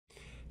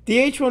The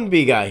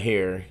H1B Guy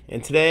here,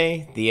 and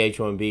today, the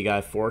H1B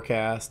Guy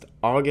forecast,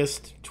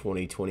 August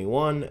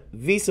 2021,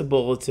 Visa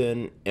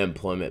Bulletin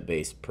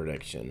employment-based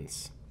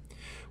predictions.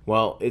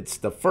 Well, it's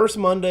the first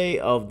Monday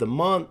of the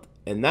month,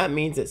 and that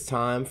means it's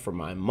time for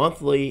my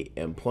monthly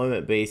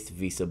employment-based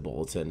Visa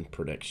Bulletin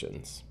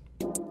predictions.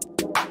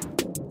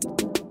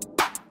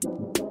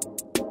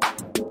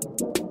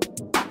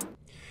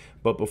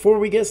 But before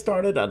we get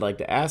started, I'd like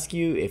to ask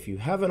you, if you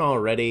haven't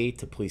already,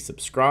 to please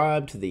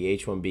subscribe to the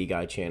H1B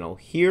Guy channel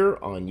here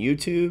on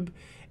YouTube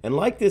and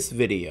like this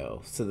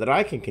video so that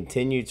I can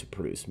continue to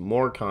produce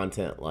more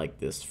content like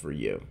this for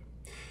you.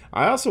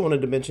 I also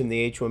wanted to mention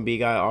the H1B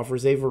Guy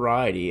offers a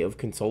variety of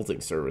consulting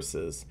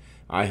services.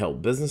 I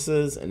help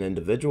businesses and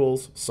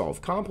individuals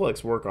solve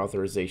complex work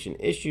authorization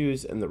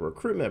issues in the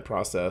recruitment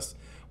process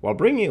while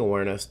bringing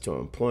awareness to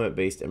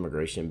employment-based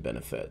immigration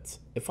benefits.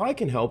 If I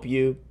can help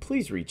you,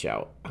 please reach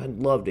out. I'd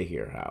love to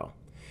hear how.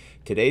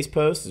 Today's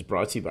post is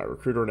brought to you by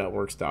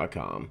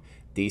RecruiterNetworks.com,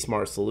 the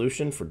smart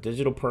solution for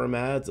digital perm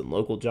ads and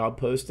local job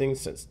postings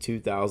since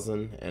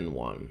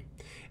 2001.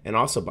 And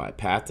also by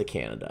Path to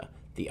Canada,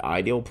 the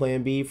ideal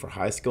plan B for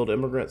high-skilled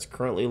immigrants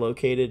currently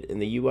located in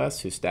the U.S.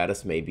 whose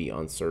status may be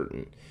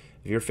uncertain.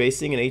 If you're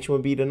facing an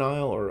H-1B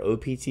denial or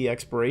OPT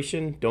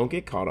expiration, don't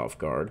get caught off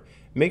guard.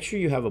 Make sure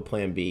you have a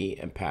plan B,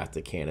 and Path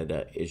to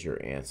Canada is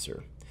your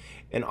answer.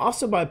 And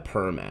also by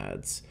PERM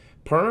Ads.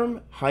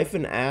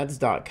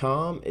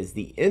 PERM-ads.com is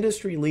the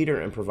industry leader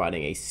in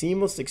providing a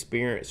seamless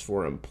experience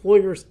for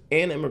employers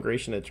and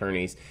immigration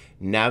attorneys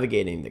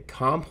navigating the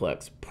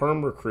complex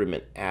PERM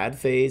recruitment ad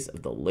phase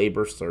of the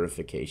labor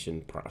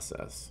certification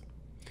process.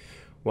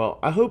 Well,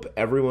 I hope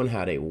everyone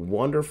had a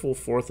wonderful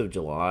 4th of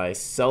July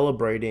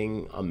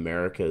celebrating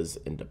America's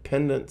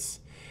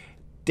independence.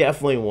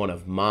 Definitely one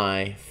of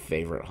my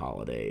favorite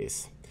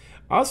holidays.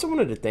 I also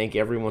wanted to thank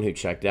everyone who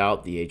checked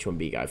out the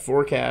H1B Guy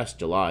Forecast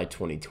July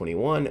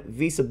 2021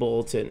 Visa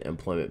Bulletin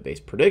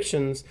Employment-Based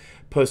Predictions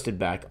posted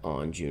back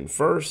on June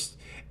 1st.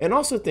 And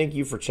also thank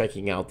you for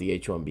checking out the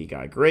H1B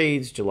Guy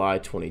Grades July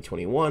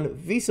 2021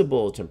 Visa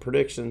Bulletin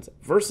Predictions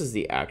versus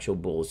the actual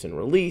bulletin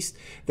release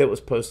that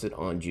was posted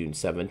on June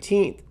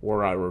 17th,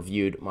 where I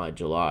reviewed my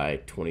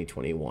July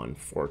 2021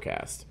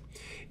 forecast.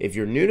 If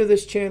you're new to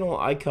this channel,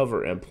 I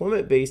cover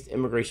employment-based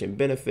immigration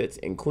benefits,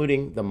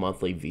 including the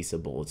monthly Visa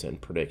Bulletin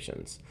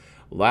predictions.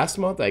 Last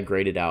month, I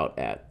graded out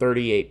at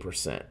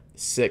 38%,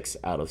 6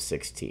 out of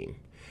 16.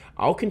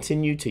 I'll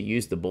continue to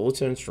use the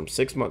bulletins from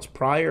 6 months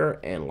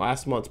prior and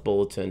last month's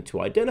bulletin to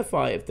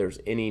identify if there's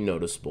any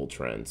noticeable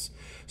trends.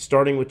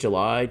 Starting with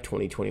July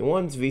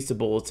 2021's Visa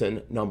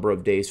Bulletin, number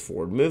of days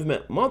forward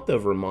movement month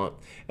over month,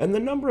 and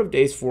the number of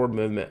days forward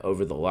movement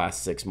over the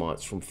last 6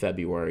 months from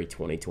February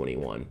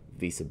 2021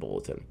 Visa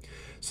Bulletin.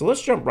 So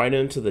let's jump right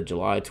into the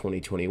July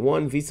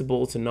 2021 Visa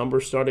Bulletin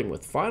numbers, starting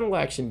with final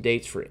action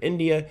dates for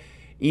India.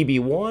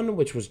 EB1,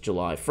 which was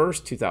July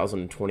 1st,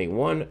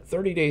 2021,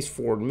 30 days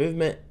forward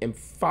movement, and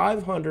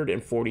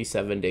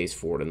 547 days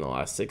forward in the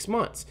last 6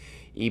 months.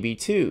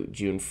 EB2,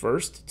 June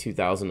 1st,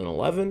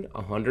 2011,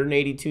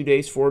 182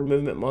 days forward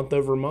movement month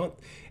over month,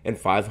 and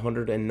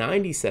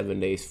 597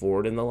 days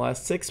forward in the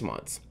last 6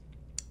 months.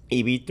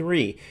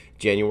 EB3,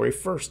 January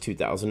 1st,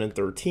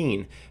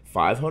 2013,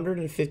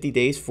 550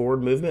 days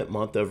forward movement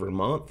month over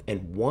month,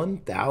 and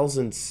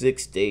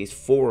 1,006 days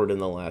forward in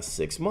the last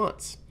 6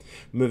 months.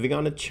 Moving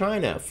on to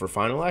China for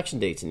final action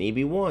dates in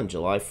EB1,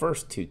 July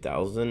 1st,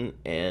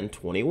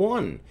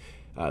 2021.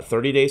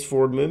 30 days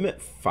forward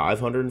movement,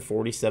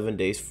 547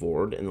 days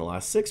forward in the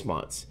last 6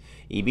 months.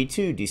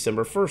 EB2,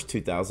 December 1st,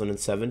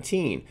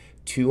 2017.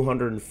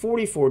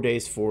 244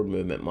 days forward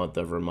movement month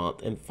over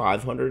month, and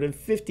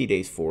 550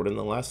 days forward in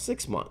the last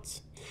 6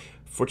 months.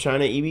 For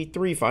China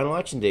EB3 final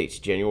action dates,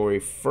 January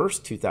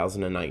 1st,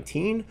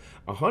 2019,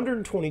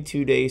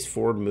 122 days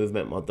forward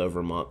movement month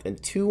over month, and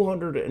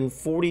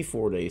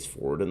 244 days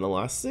forward in the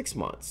last 6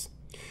 months.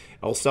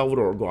 El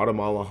Salvador,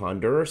 Guatemala,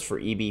 Honduras for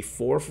EB4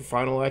 for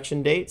final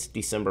action dates,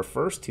 December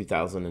 1st,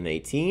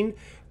 2018,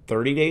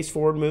 30 days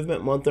forward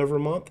movement month over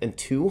month, and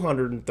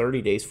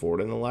 230 days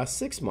forward in the last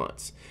 6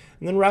 months.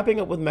 And then wrapping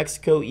up with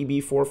Mexico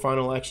EB4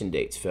 final action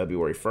dates,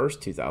 February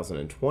 1st,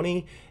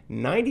 2020,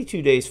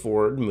 92 days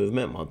forward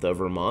movement month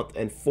over month,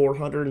 and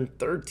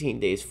 413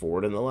 days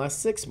forward in the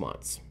last 6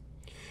 months.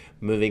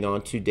 Moving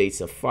on to dates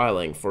of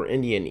filing for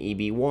Indian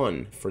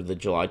EB1 for the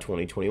July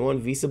 2021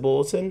 Visa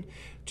Bulletin,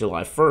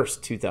 July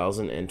 1st,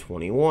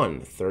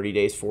 2021, 30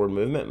 days forward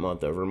movement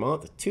month over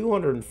month,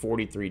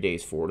 243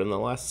 days forward in the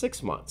last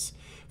 6 months.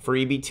 For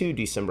EB2,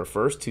 December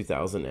 1st,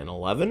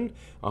 2011,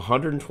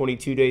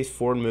 122 days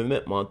forward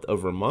movement month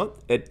over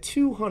month at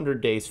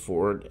 200 days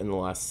forward in the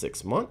last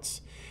 6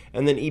 months.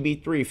 And then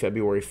EB3,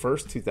 February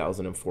 1st,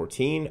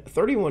 2014,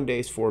 31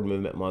 days forward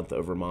movement month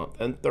over month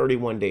and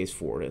 31 days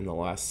forward in the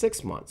last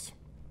 6 months.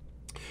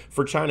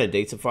 For China,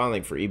 dates of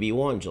filing for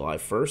EB1, July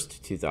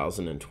 1st,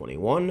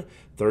 2021,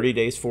 30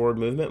 days forward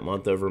movement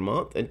month over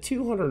month, and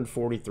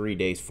 243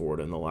 days forward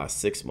in the last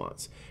 6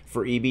 months.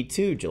 For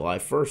EB2, July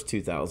 1st,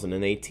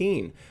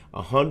 2018,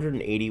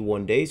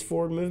 181 days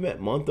forward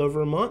movement month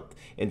over month,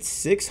 and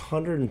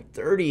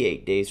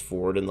 638 days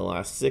forward in the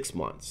last 6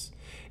 months.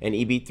 And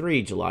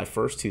EB3, July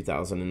 1st,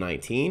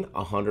 2019,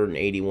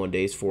 181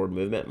 days forward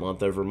movement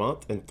month over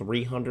month, and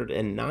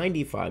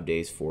 395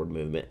 days forward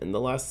movement in the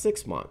last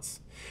 6 months.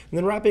 And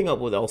then wrapping up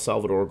with El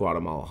Salvador,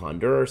 Guatemala,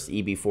 Honduras,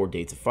 EB4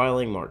 dates of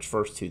filing, March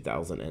 1st,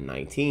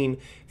 2019,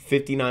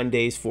 59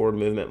 days forward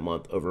movement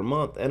month over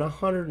month, and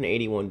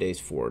 181 days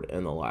forward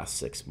in the last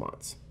 6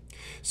 months.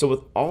 So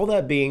with all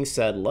that being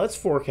said, let's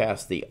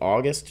forecast the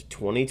August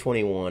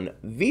 2021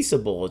 Visa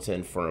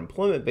Bulletin for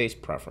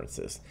employment-based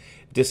preferences.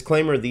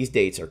 Disclaimer, these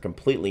dates are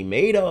completely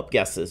made up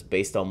guesses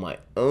based on my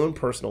own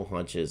personal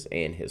hunches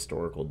and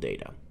historical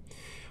data.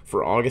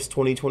 For August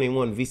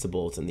 2021 Visa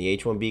Bulletin, the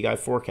H1B Guy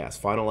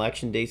forecast, final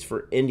action dates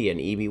for India and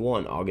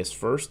EB1, August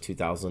 1st,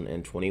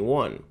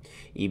 2021.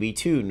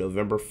 EB2,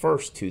 November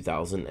 1st,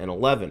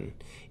 2011.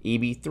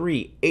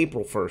 EB3,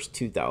 April 1st,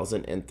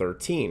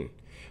 2013.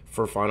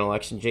 For final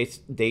action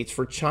dates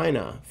for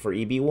China, for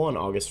EB1,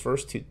 August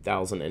 1st,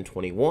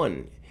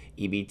 2021.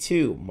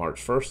 EB2,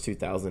 March 1st,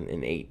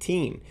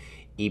 2018.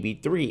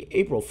 EB3,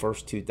 April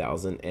 1st,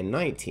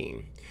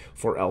 2019.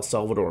 For El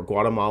Salvador,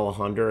 Guatemala,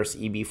 Honduras,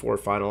 EB4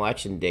 final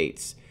action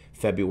dates,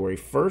 February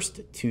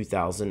 1st,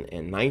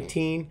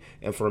 2019.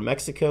 And for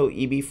Mexico,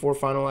 EB4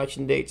 final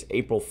action dates,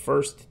 April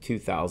 1st,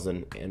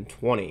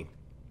 2020.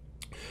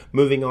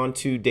 Moving on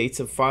to dates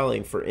of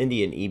filing for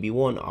India and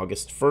EB1,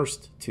 August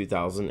 1st,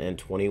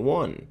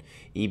 2021.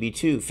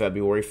 EB2,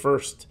 February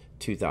 1st,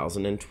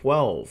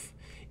 2012.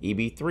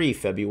 EB3,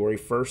 February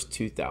 1st,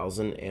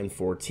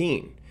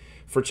 2014.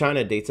 For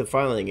China, dates of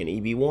filing in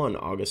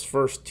EB1, August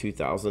 1st,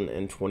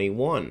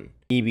 2021.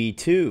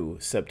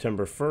 EB2,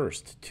 September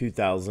 1st,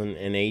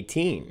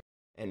 2018.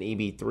 And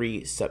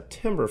EB3,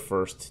 September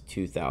 1st,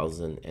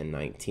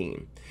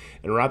 2019.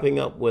 And wrapping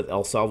up with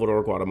El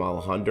Salvador, Guatemala,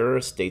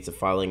 Honduras, dates of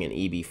filing in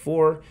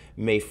EB4,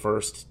 May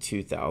 1st,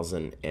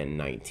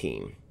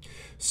 2019.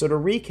 So to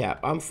recap,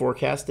 I'm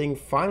forecasting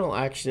final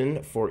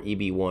action for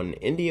EB1,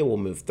 India will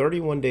move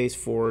 31 days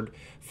forward.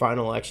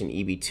 Final action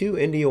EB2,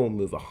 India will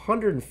move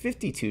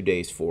 152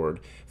 days forward.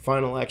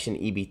 Final action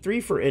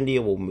EB3 for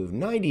India will move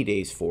 90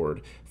 days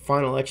forward.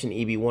 Final action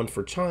EB1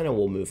 for China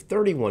will move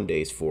 31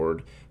 days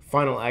forward.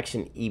 Final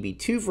action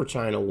EB2 for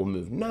China will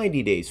move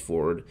 90 days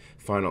forward.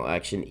 Final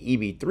action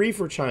EB3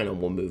 for China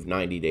will move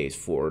 90 days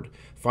forward.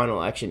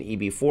 Final action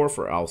EB4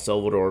 for El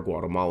Salvador,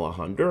 Guatemala,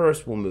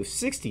 Honduras will move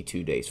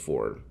 62 days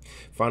forward.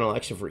 Final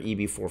action for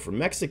EB4 for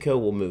Mexico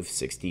will move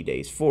 60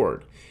 days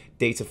forward.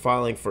 Dates of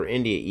filing for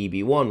India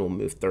EB1 will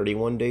move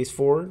 31 days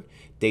forward.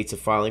 Dates of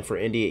filing for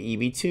India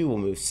EB2 will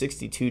move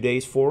 62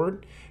 days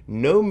forward.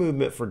 No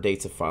movement for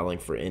dates of filing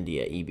for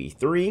India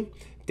EB3.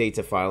 Dates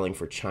of filing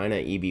for China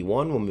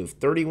EB1 will move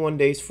 31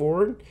 days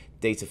forward.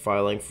 Dates of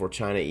filing for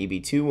China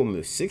EB2 will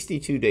move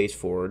 62 days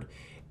forward.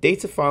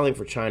 Dates of filing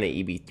for China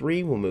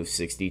EB3 will move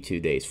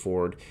 62 days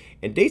forward.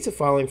 And dates of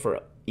filing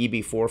for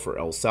EB4 for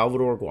El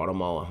Salvador,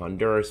 Guatemala,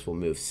 Honduras will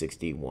move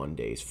 61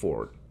 days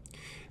forward.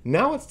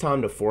 Now it's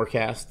time to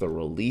forecast the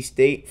release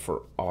date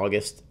for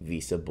August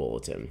Visa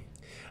Bulletin.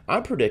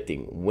 I'm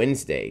predicting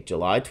Wednesday,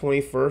 July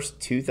 21st,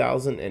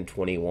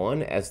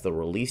 2021 as the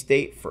release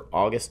date for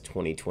August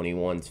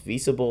 2021's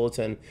Visa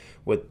Bulletin,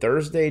 with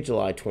Thursday,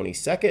 July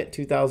 22nd,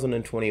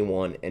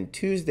 2021 and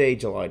Tuesday,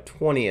 July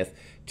 20th,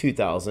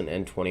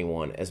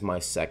 2021 as my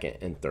second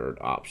and third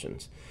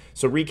options.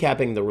 So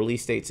recapping the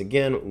release dates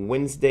again,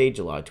 Wednesday,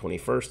 July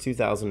 21st,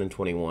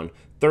 2021,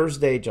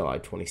 Thursday, July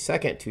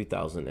 22nd,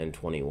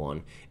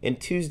 2021, and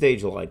Tuesday,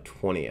 July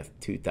 20th,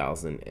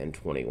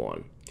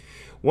 2021.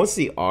 Once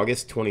the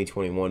August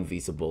 2021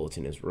 Visa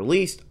Bulletin is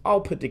released, I'll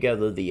put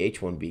together the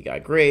H1B Guy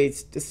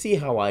grades to see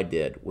how I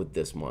did with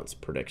this month's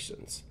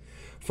predictions.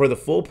 For the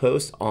full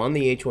post on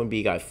the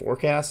H1B Guy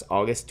forecast,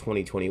 August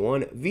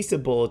 2021 Visa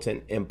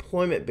Bulletin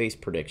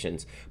employment-based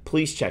predictions,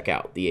 please check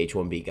out the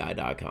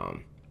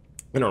H1BGuy.com.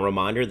 And a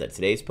reminder that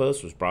today's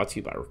post was brought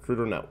to you by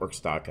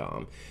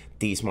RecruiterNetworks.com,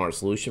 the smart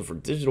solution for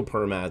digital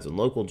perm ads and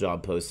local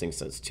job postings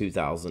since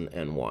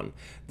 2001.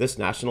 This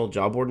national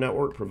job board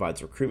network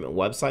provides recruitment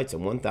websites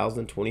in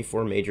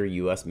 1,024 major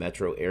U.S.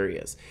 metro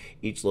areas.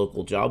 Each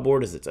local job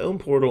board is its own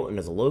portal and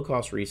is a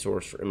low-cost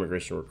resource for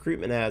immigration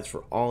recruitment ads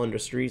for all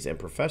industries and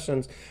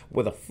professions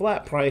with a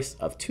flat price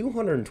of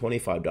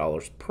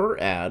 $225 per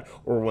ad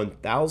or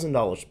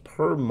 $1,000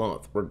 per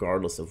month,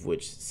 regardless of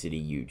which city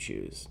you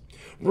choose.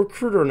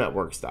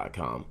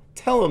 RecruiterNetworks.com.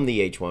 Tell them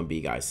the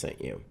H1B Guy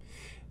sent you.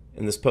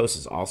 And this post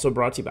is also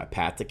brought to you by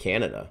Path to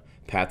Canada.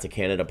 Path to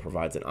Canada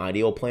provides an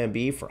ideal plan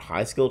B for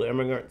high-skilled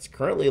immigrants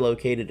currently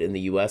located in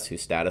the U.S.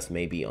 whose status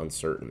may be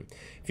uncertain.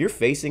 If you're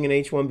facing an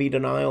H-1B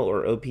denial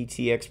or OPT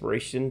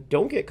expiration,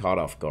 don't get caught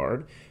off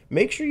guard.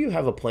 Make sure you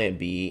have a plan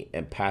B,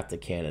 and Path to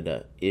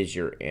Canada is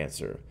your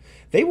answer.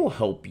 They will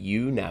help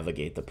you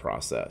navigate the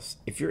process.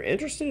 If you're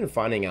interested in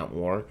finding out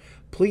more,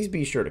 please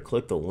be sure to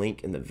click the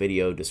link in the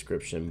video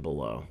description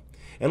below.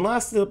 And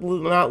last but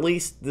not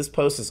least, this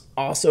post is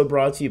also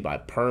brought to you by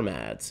PERM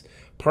Ads.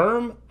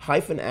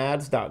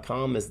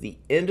 PERM-ads.com is the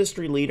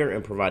industry leader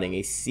in providing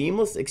a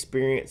seamless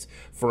experience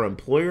for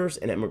employers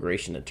and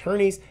immigration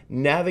attorneys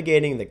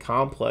navigating the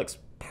complex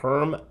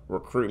PERM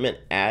recruitment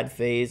ad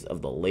phase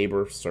of the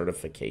labor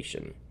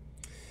certification.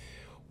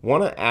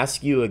 Want to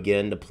ask you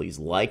again to please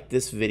like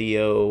this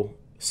video,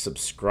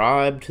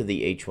 subscribe to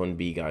the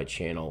H1B Guy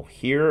channel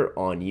here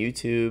on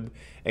YouTube,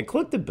 and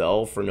click the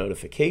bell for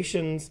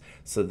notifications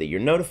so that you're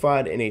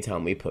notified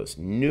anytime we post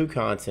new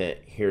content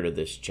here to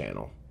this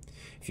channel.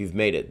 If you've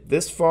made it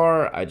this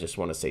far, I just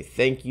want to say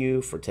thank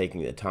you for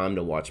taking the time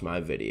to watch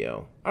my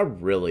video. I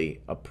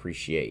really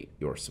appreciate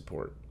your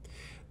support.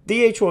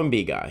 The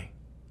H1B Guy,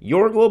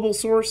 your global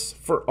source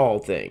for all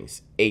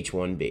things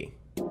H1B.